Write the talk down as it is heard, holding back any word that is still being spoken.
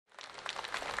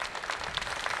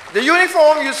The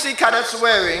uniform you see cadets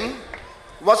wearing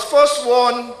was first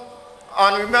worn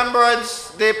on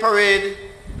Remembrance Day Parade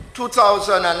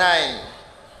 2009.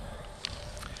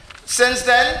 Since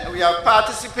then, we have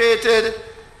participated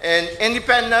in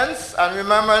Independence and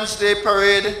Remembrance Day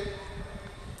Parade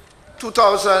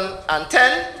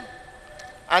 2010,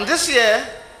 and this year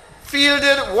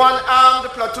fielded one armed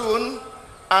platoon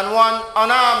and one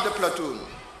unarmed platoon.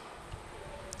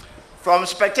 From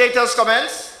spectators'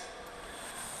 comments,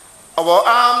 our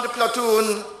armed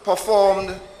platoon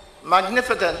performed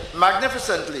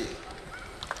magnificently.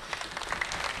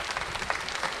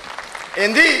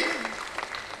 Indeed,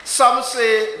 some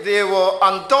say they were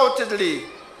undoubtedly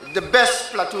the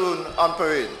best platoon on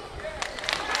parade.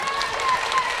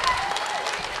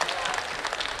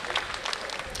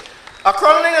 A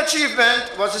crowning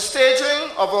achievement was the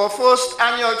staging of our first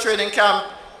annual training camp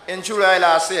in July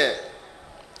last year.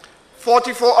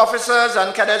 44 officers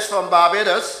and cadets from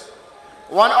Barbados,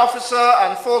 1 officer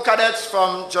and 4 cadets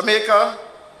from Jamaica,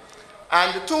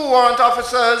 and 2 warrant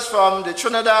officers from the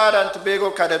Trinidad and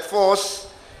Tobago Cadet Force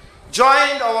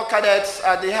joined our cadets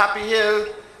at the Happy Hill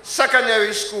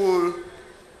Secondary School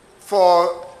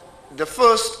for the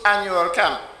first annual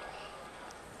camp.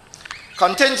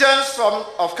 Contingents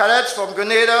of cadets from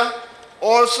Grenada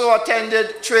also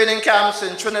attended training camps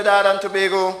in Trinidad and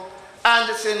Tobago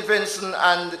and St. Vincent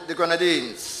and the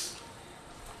Grenadines.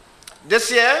 This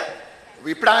year,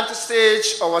 we plan to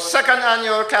stage our second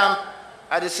annual camp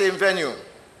at the same venue.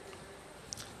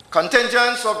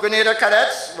 Contingents of Grenada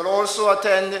cadets will also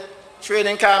attend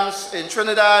training camps in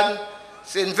Trinidad,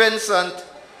 St. Vincent,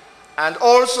 and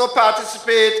also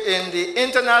participate in the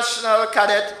International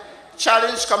Cadet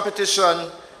Challenge competition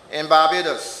in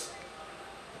Barbados.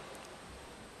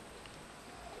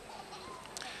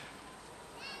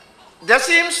 There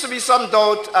seems to be some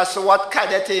doubt as to what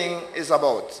cadetting is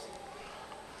about.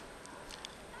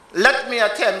 Let me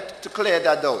attempt to clear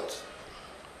that doubt.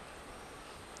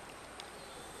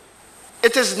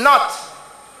 It is not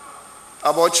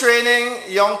about training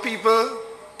young people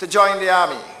to join the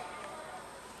army.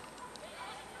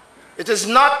 It is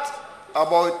not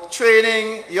about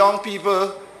training young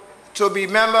people to be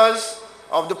members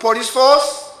of the police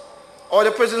force or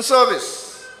the prison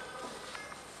service.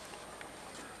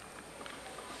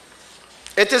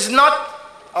 It is not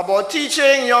about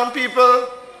teaching young people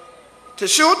to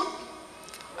shoot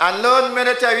and learn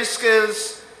military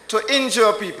skills to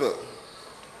injure people.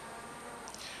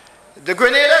 The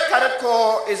Grenada Cadet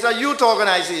Corps is a youth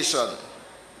organization.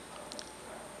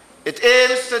 It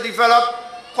aims to develop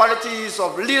qualities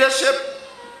of leadership,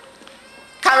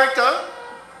 character,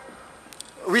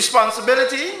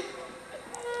 responsibility,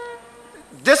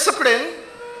 discipline,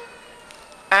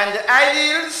 and the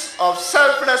ideals of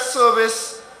selfless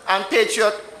service and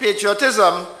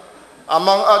patriotism,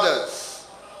 among others.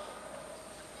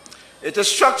 It is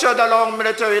structured along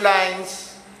military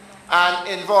lines and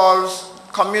involves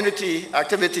community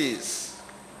activities.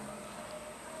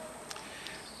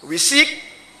 We seek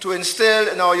to instill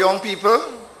in our young people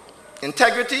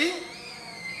integrity,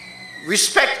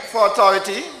 respect for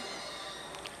authority,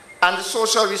 and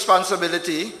social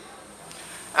responsibility,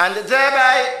 and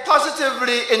thereby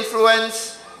positively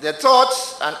influence their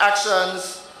thoughts and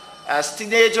actions as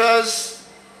teenagers,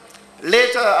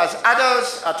 later as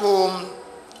adults at home,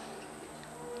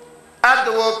 at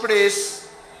the workplace,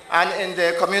 and in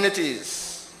their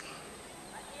communities.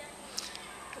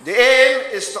 The aim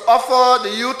is to offer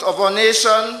the youth of our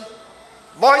nation,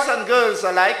 boys and girls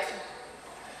alike,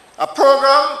 a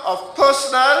program of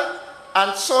personal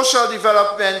and social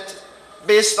development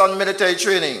based on military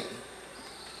training,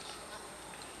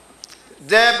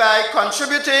 thereby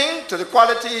contributing to the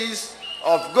qualities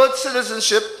of good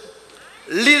citizenship,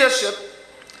 leadership,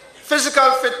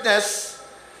 physical fitness,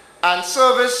 and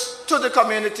service to the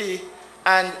community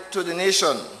and to the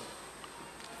nation.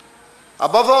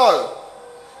 Above all,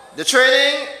 the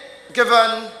training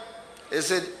given is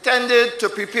intended to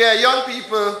prepare young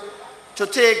people to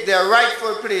take their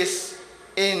rightful place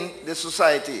in the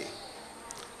society.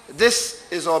 This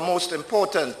is our most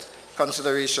important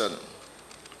consideration.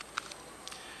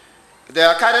 There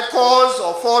are cadet corps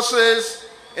or forces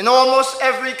in almost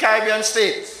every Caribbean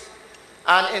state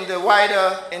and in the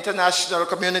wider international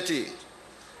community.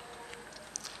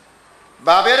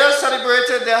 Barbados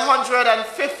celebrated their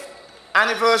 105th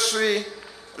anniversary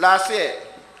last year.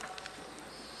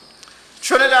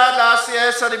 Trinidad last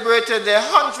year celebrated their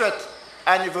 100th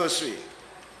anniversary.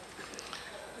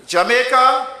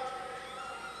 Jamaica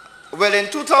will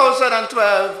in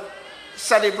 2012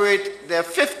 celebrate their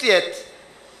 50th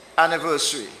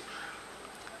anniversary.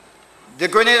 The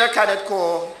Grenada Cadet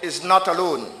Corps is not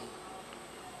alone.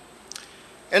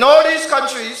 In all these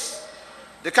countries,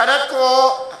 the Cadet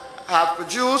Corps have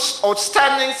produced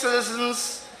outstanding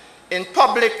citizens in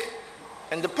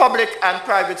the public and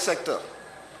private sector.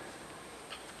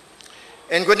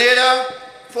 In Grenada,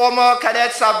 former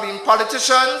cadets have been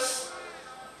politicians,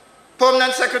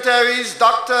 permanent secretaries,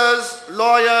 doctors,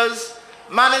 lawyers,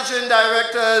 managing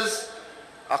directors,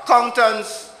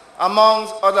 accountants, among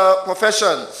other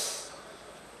professions.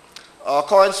 Our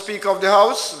current Speaker of the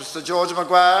House, Mr. George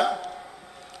Maguire,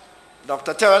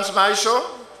 Dr. Terence Maisho,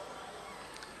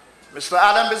 Mr.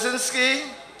 Adam Basinski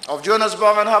of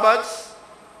Johannesburg and Hubbard,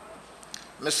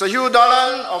 Mr. Hugh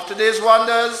Dolan of Today's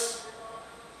Wonders,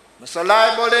 Mr.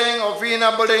 Lai Bulling of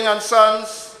Vina Bulling and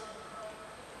Sons,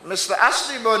 Mr.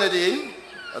 Ashley Bernadine,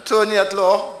 attorney at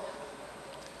law,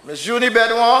 Ms. Junie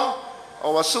Bedouin,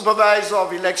 our supervisor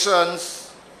of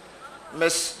elections,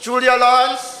 Ms. Julia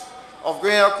Lawrence of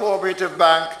Grenada Cooperative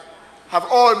Bank, have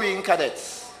all been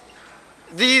cadets.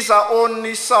 These are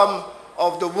only some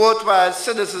of the worthwhile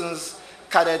citizens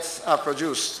cadets have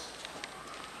produced.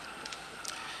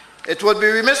 It would be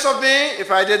remiss of me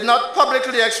if I did not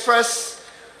publicly express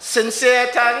sincere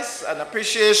thanks and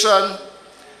appreciation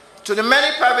to the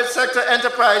many private sector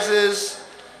enterprises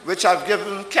which have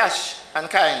given cash and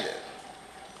kind.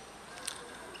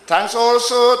 Thanks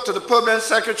also to the Permanent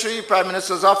Secretary, Prime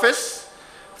Minister's Office,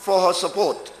 for her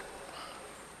support.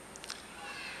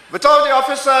 Without the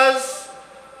officers,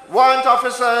 warrant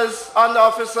officers, under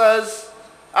officers,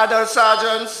 adult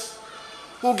sergeants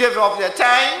who give up their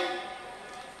time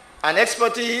and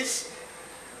expertise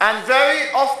and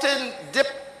very often dip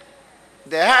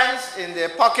their hands in their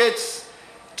pockets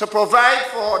to provide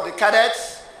for the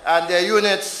cadets and their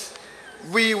units,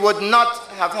 we would not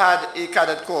have had a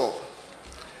Cadet Corps.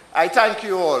 I thank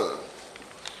you all.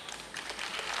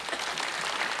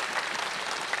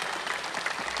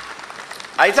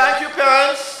 I thank you,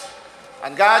 parents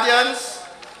and guardians,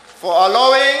 for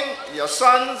allowing your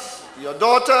sons, your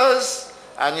daughters,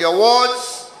 and your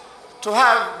wards to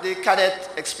have the cadet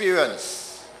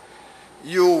experience.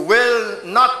 You will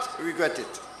not regret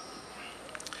it.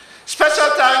 Special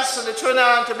thanks to the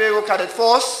Trinidad and Tobago Cadet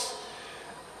Force,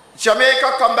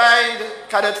 Jamaica Combined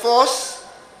Cadet Force,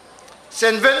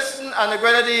 St. Vincent and the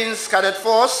Grenadines Cadet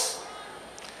Force,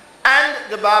 and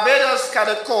the Barbados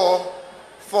Cadet Corps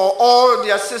for all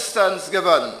the assistance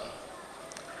given.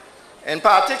 In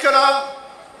particular,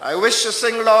 I wish to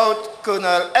single out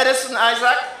Colonel Edison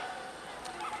Isaac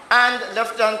and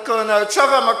Lieutenant Colonel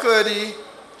Trevor McCurdy,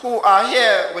 who are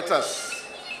here with us.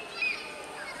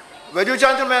 Will you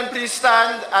gentlemen please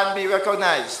stand and be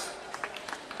recognized?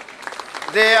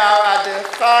 They are at the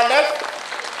far left.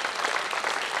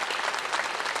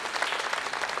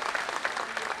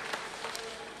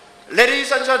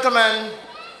 Ladies and gentlemen,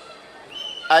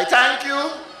 I thank you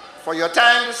for your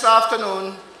time this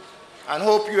afternoon and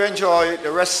hope you enjoy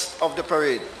the rest of the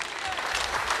parade.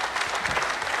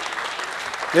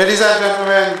 Ladies and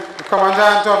gentlemen, the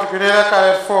Commandant of the Grenada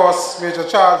Cadet Force, Major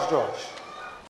Charles George.